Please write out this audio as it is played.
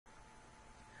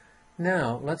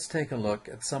Now let's take a look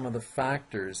at some of the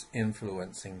factors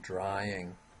influencing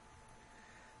drying.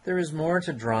 There is more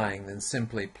to drying than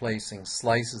simply placing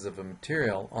slices of a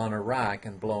material on a rack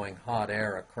and blowing hot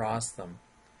air across them.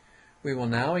 We will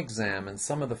now examine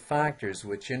some of the factors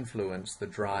which influence the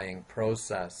drying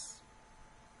process.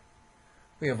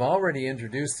 We have already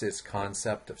introduced this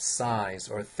concept of size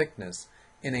or thickness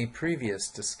in a previous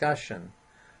discussion.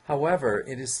 However,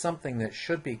 it is something that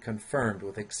should be confirmed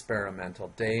with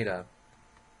experimental data.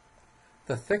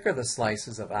 The thicker the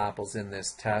slices of apples in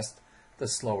this test, the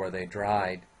slower they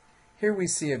dried. Here we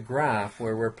see a graph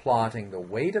where we're plotting the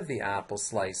weight of the apple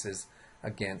slices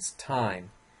against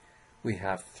time. We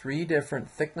have three different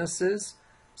thicknesses,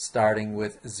 starting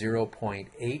with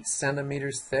 0.8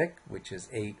 centimeters thick, which is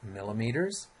 8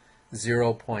 millimeters,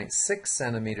 0.6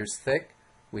 centimeters thick,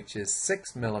 which is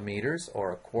 6 millimeters,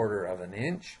 or a quarter of an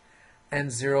inch, and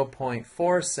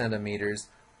 0.4 centimeters,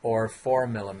 or 4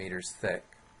 millimeters thick.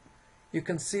 You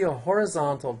can see a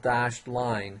horizontal dashed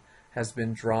line has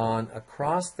been drawn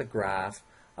across the graph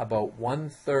about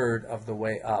 1/3 of the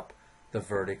way up the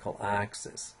vertical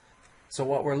axis. So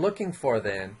what we're looking for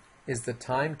then is the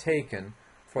time taken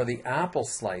for the apple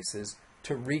slices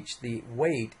to reach the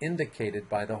weight indicated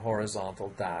by the horizontal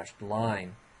dashed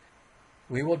line.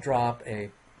 We will drop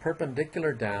a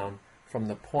perpendicular down from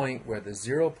the point where the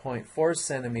 0.4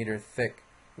 centimeter thick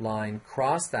line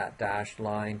crossed that dashed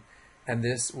line, and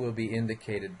this will be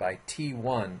indicated by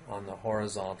T1 on the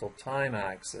horizontal time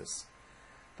axis.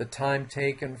 The time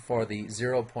taken for the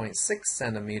 0.6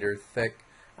 centimeter thick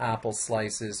apple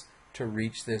slices to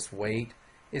reach this weight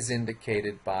is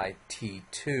indicated by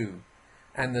T2,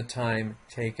 and the time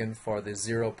taken for the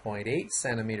 0.8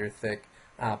 centimeter thick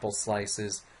apple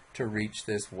slices to reach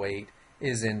this weight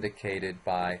is indicated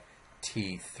by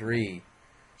T3.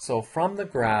 So from the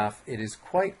graph, it is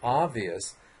quite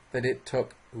obvious that it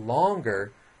took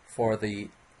longer for the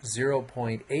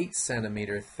 0.8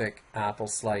 centimeter thick apple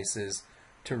slices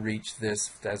to reach this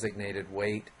designated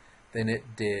weight than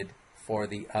it did for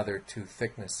the other two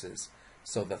thicknesses.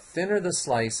 So the thinner the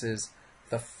slices,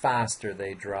 the faster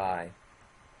they dry.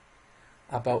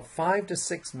 About 5 to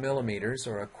 6 millimeters,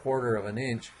 or a quarter of an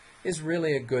inch, is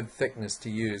really a good thickness to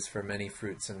use for many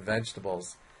fruits and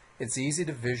vegetables. It's easy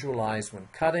to visualize when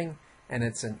cutting, and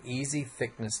it's an easy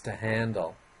thickness to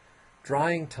handle.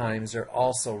 Drying times are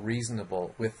also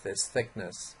reasonable with this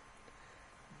thickness.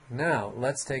 Now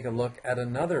let's take a look at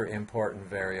another important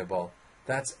variable.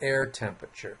 That's air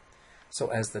temperature. So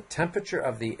as the temperature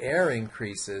of the air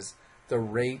increases, the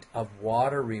rate of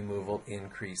water removal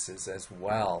increases as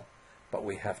well. But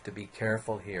we have to be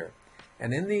careful here.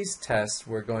 And in these tests,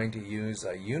 we're going to use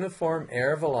a uniform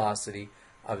air velocity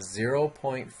of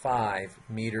 0.5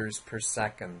 meters per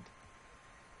second.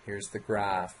 Here's the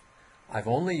graph. I've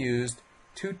only used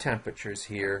two temperatures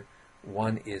here.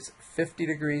 One is 50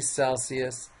 degrees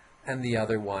Celsius and the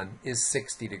other one is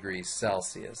 60 degrees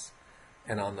Celsius.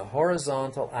 And on the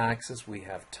horizontal axis we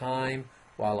have time,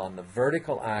 while on the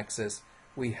vertical axis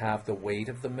we have the weight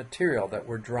of the material that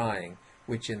we're drying,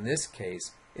 which in this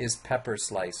case is pepper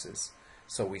slices.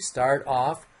 So we start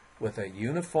off with a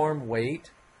uniform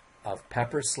weight of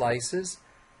pepper slices,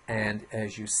 and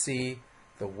as you see,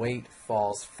 the weight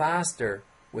falls faster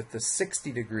with the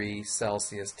 60 degrees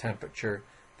Celsius temperature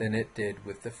than it did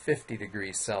with the 50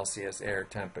 degrees Celsius air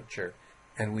temperature.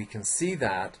 And we can see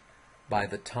that by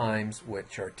the times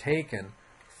which are taken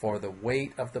for the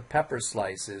weight of the pepper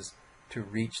slices to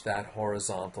reach that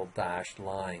horizontal dashed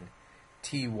line.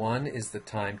 T1 is the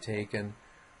time taken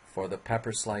for the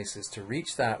pepper slices to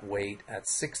reach that weight at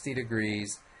 60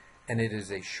 degrees, and it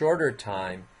is a shorter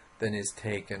time than is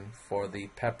taken for the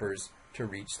peppers to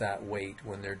reach that weight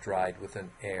when they're dried with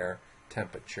an air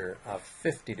temperature of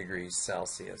 50 degrees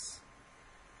Celsius.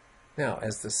 Now,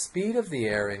 as the speed of the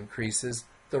air increases,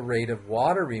 the rate of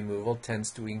water removal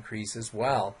tends to increase as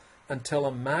well until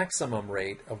a maximum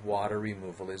rate of water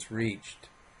removal is reached.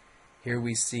 Here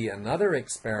we see another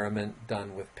experiment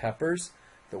done with peppers.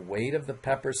 The weight of the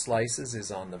pepper slices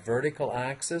is on the vertical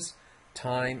axis,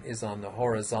 time is on the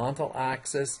horizontal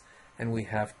axis, and we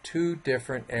have two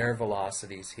different air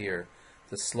velocities here.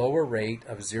 The slower rate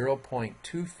of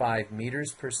 0.25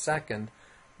 meters per second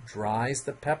dries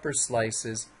the pepper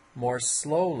slices more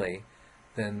slowly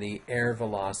than the air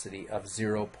velocity of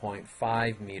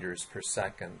 0.5 meters per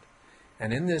second.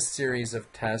 And in this series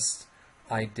of tests,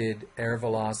 I did air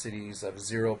velocities of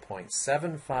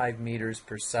 0.75 meters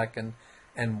per second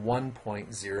and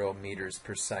 1.0 meters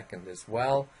per second as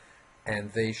well,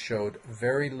 and they showed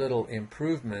very little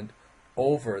improvement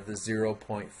over the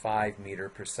 0.5 meter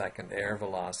per second air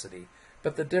velocity.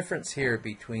 But the difference here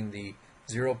between the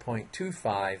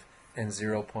 0.25 and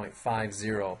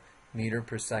 0.50 meter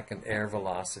per second air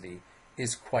velocity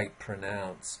is quite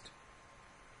pronounced.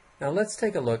 Now let's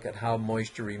take a look at how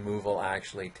moisture removal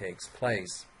actually takes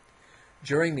place.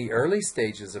 During the early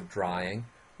stages of drying,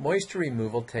 moisture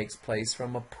removal takes place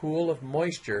from a pool of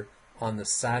moisture on the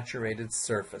saturated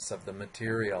surface of the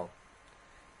material.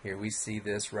 Here we see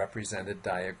this represented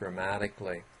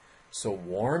diagrammatically. So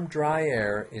warm, dry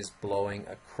air is blowing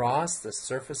across the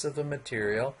surface of the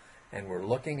material, and we're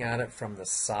looking at it from the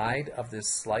side of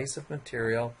this slice of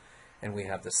material, and we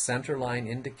have the center line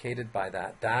indicated by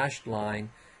that dashed line,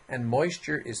 and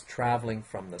moisture is traveling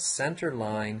from the center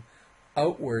line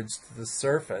outwards to the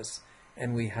surface,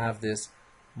 and we have this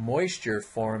moisture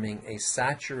forming a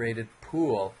saturated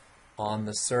pool on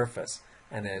the surface.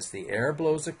 And as the air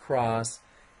blows across,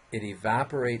 it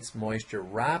evaporates moisture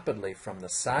rapidly from the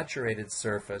saturated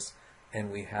surface,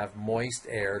 and we have moist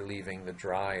air leaving the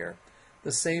dryer.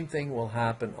 The same thing will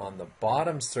happen on the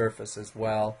bottom surface as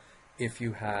well if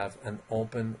you have an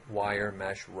open wire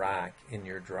mesh rack in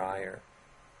your dryer.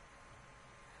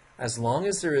 As long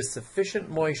as there is sufficient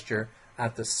moisture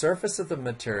at the surface of the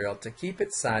material to keep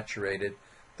it saturated,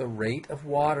 the rate of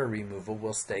water removal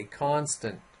will stay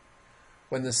constant.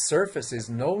 When the surface is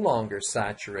no longer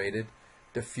saturated,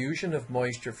 diffusion of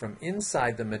moisture from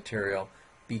inside the material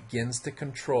begins to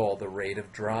control the rate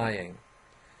of drying.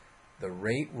 The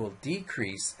rate will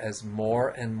decrease as more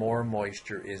and more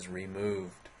moisture is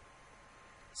removed.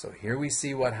 So here we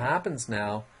see what happens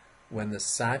now when the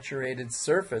saturated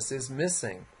surface is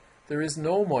missing. There is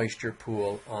no moisture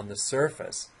pool on the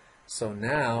surface. So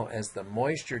now, as the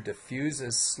moisture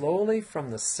diffuses slowly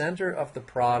from the center of the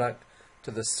product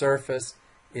to the surface,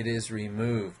 it is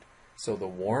removed. So the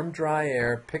warm, dry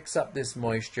air picks up this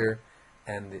moisture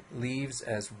and it leaves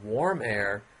as warm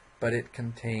air, but it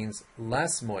contains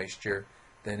less moisture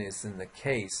than is in the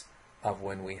case of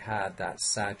when we had that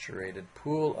saturated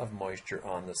pool of moisture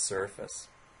on the surface.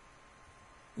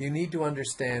 You need to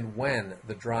understand when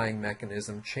the drying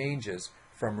mechanism changes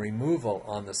from removal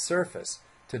on the surface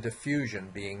to diffusion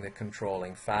being the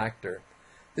controlling factor.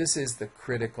 This is the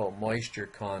critical moisture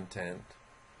content.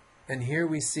 And here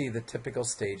we see the typical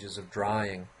stages of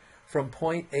drying. From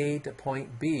point A to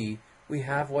point B, we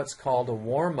have what's called a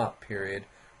warm-up period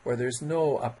where there's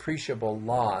no appreciable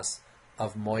loss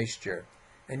of moisture.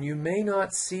 And you may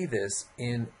not see this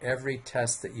in every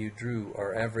test that you do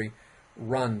or every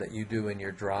run that you do in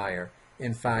your dryer.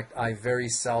 In fact, I very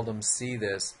seldom see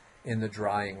this in the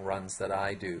drying runs that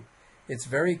I do. It's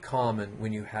very common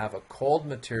when you have a cold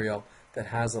material that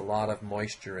has a lot of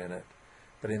moisture in it.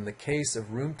 But in the case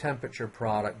of room temperature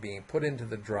product being put into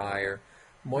the dryer,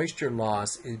 moisture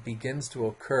loss begins to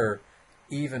occur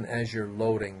even as you're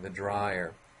loading the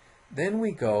dryer. Then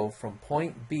we go from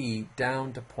point B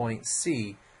down to point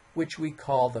C, which we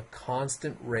call the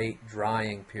constant rate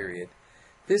drying period.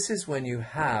 This is when you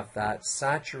have that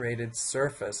saturated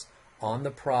surface on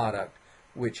the product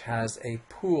which has a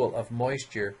pool of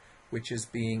moisture which is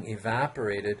being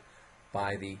evaporated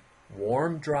by the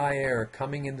warm, dry air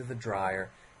coming into the dryer,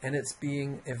 and it's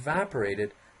being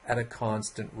evaporated at a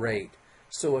constant rate.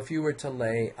 So if you were to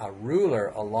lay a ruler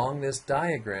along this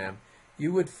diagram,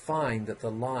 you would find that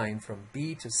the line from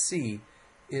B to C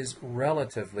is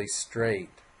relatively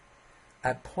straight.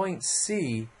 At point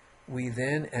C, we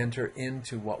then enter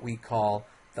into what we call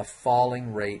the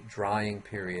falling rate drying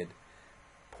period.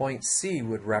 Point C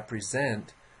would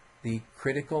represent the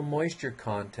critical moisture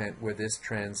content where this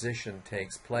transition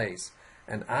takes place.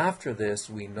 And after this,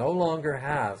 we no longer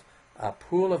have a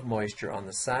pool of moisture on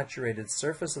the saturated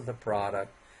surface of the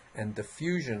product, and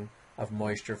diffusion of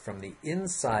moisture from the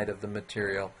inside of the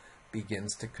material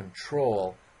begins to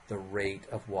control the rate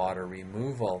of water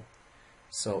removal.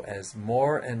 So as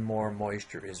more and more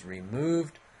moisture is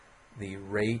removed, the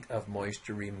rate of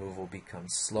moisture removal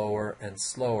becomes slower and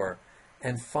slower.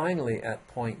 And finally, at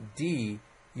point D,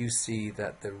 you see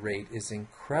that the rate is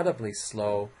incredibly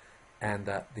slow and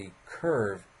that the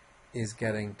curve is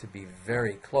getting to be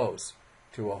very close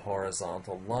to a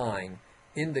horizontal line,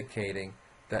 indicating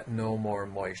that no more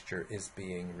moisture is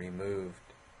being removed.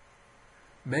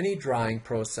 Many drying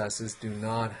processes do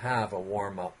not have a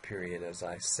warm-up period, as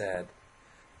I said.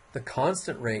 The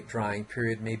constant rate drying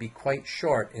period may be quite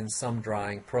short in some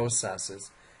drying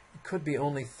processes. It could be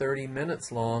only 30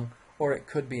 minutes long, or it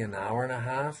could be an hour and a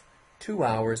half, 2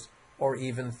 hours, or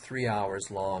even 3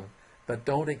 hours long, but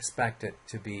don't expect it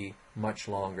to be much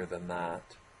longer than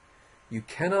that. You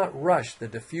cannot rush the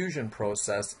diffusion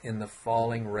process in the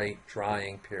falling rate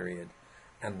drying period,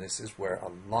 and this is where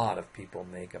a lot of people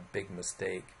make a big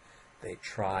mistake. They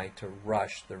try to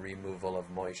rush the removal of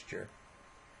moisture.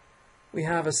 we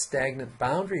have a stagnant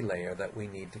boundary layer that we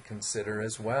need to consider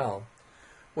as well.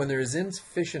 When there is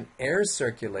insufficient air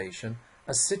circulation,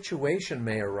 a situation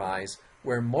may arise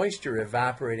where moisture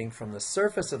evaporating from the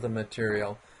surface of the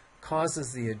material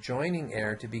causes the adjoining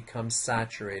air to become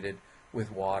saturated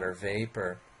with water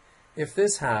vapor. If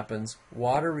this happens,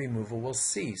 water removal will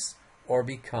cease or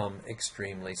become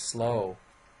extremely slow.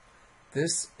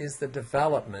 This is the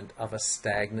development of a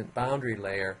stagnant boundary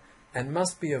layer and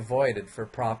must be avoided for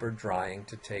proper drying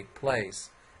to take place.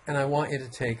 And I want you to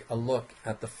take a look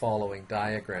at the following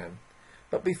diagram.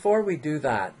 But before we do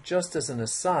that, just as an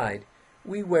aside,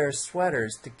 we wear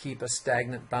sweaters to keep a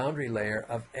stagnant boundary layer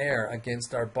of air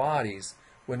against our bodies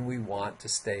when we want to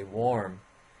stay warm.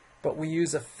 But we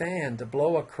use a fan to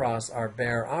blow across our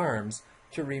bare arms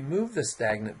to remove the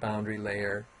stagnant boundary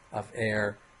layer of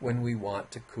air when we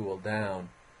want to cool down.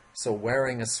 So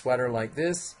wearing a sweater like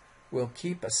this will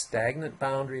keep a stagnant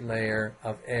boundary layer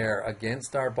of air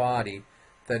against our body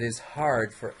that is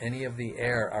hard for any of the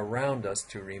air around us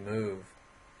to remove.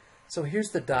 So here's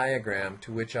the diagram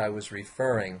to which I was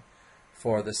referring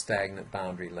for the stagnant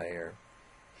boundary layer.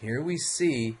 Here we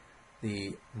see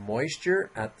the moisture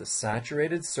at the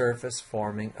saturated surface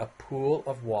forming a pool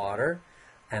of water,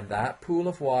 and that pool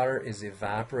of water is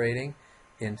evaporating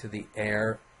into the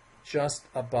air just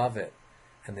above it.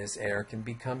 And this air can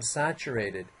become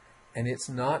saturated, and it's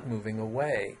not moving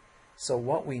away. So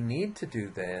what we need to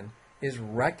do then is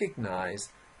recognize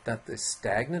that the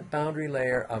stagnant boundary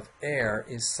layer of air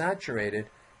is saturated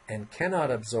and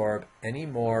cannot absorb any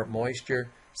more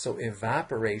moisture, so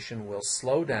evaporation will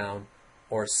slow down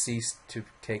or cease to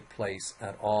take place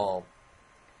at all.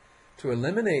 To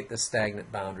eliminate the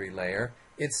stagnant boundary layer,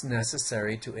 it's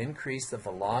necessary to increase the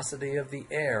velocity of the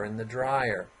air in the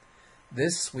dryer.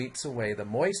 This sweeps away the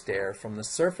moist air from the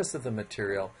surface of the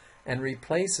material and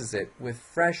replaces it with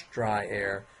fresh dry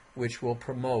air, which will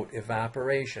promote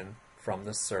evaporation from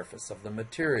the surface of the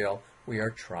material we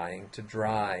are trying to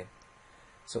dry.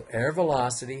 So air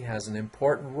velocity has an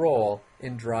important role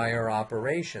in dryer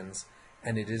operations,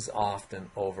 and it is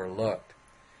often overlooked.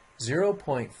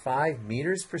 0.5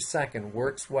 meters per second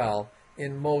works well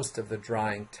in most of the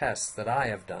drying tests that I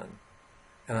have done.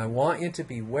 And I want you to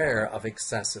beware of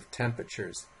excessive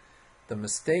temperatures. The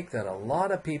mistake that a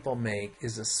lot of people make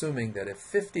is assuming that if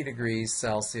 50 degrees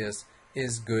Celsius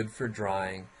is good for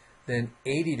drying, then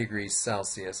 80 degrees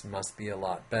Celsius must be a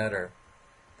lot better.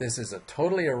 This is a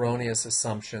totally erroneous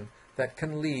assumption that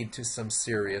can lead to some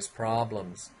serious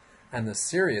problems. And the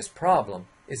serious problem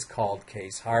is called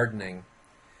case hardening.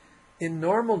 In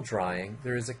normal drying,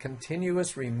 there is a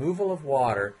continuous removal of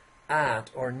water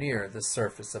at or near the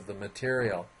surface of the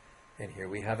material. And here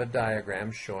we have a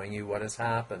diagram showing you what has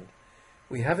happened.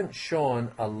 We haven't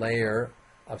shown a layer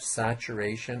of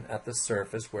saturation at the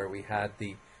surface where we had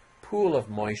the pool of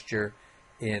moisture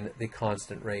in the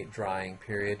constant rate drying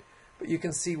period, but you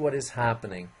can see what is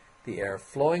happening. The air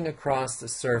flowing across the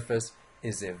surface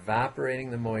is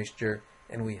evaporating the moisture,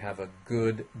 and we have a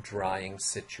good drying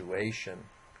situation.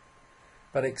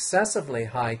 But excessively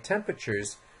high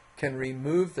temperatures can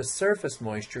remove the surface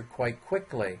moisture quite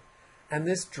quickly, and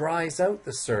this dries out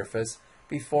the surface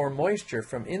before moisture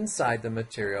from inside the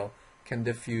material can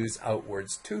diffuse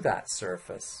outwards to that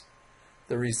surface.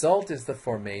 The result is the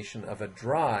formation of a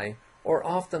dry or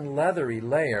often leathery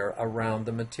layer around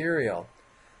the material.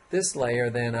 This layer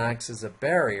then acts as a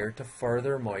barrier to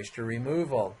further moisture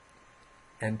removal.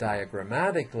 And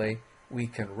diagrammatically, we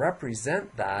can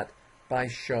represent that by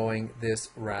showing this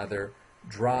rather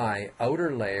dry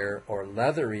outer layer or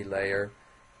leathery layer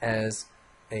as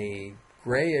a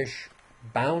grayish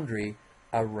boundary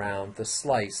around the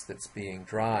slice that's being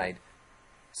dried.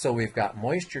 So we've got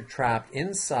moisture trapped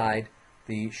inside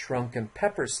the shrunken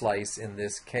pepper slice in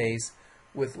this case,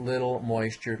 with little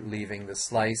moisture leaving the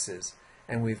slices.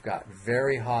 And we've got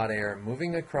very hot air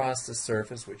moving across the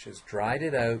surface, which has dried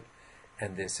it out,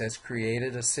 and this has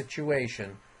created a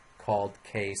situation called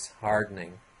case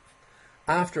hardening.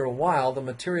 After a while, the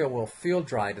material will feel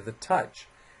dry to the touch,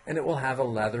 and it will have a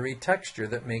leathery texture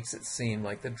that makes it seem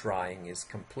like the drying is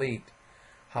complete.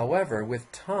 However,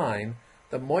 with time,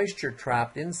 the moisture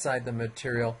trapped inside the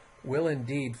material will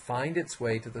indeed find its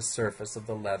way to the surface of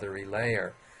the leathery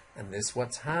layer, and this is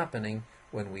what's happening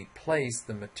when we place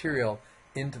the material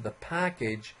into the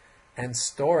package and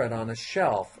store it on a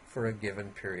shelf for a given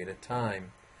period of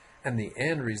time. And the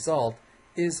end result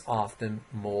is often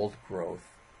mold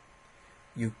growth.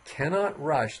 You cannot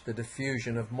rush the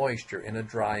diffusion of moisture in a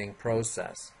drying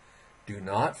process. Do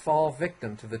not fall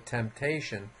victim to the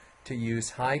temptation to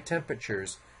use high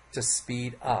temperatures to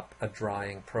speed up a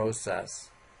drying process.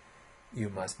 You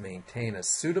must maintain a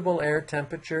suitable air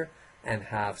temperature and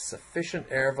have sufficient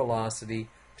air velocity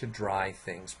to dry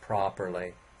things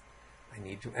properly. I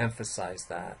need to emphasize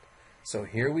that. So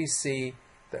here we see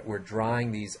that we're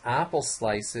drying these apple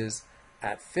slices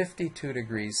at 52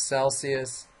 degrees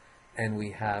Celsius, and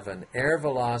we have an air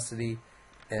velocity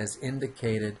as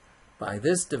indicated by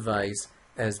this device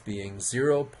as being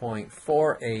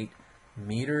 0.48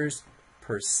 meters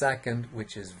per second,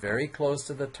 which is very close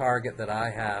to the target that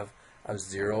I have of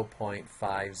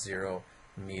 0.50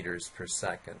 meters per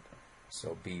second.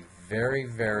 So be very,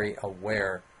 very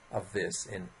aware of this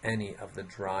in any of the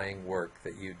drying work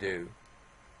that you do.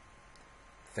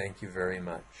 Thank you very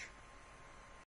much.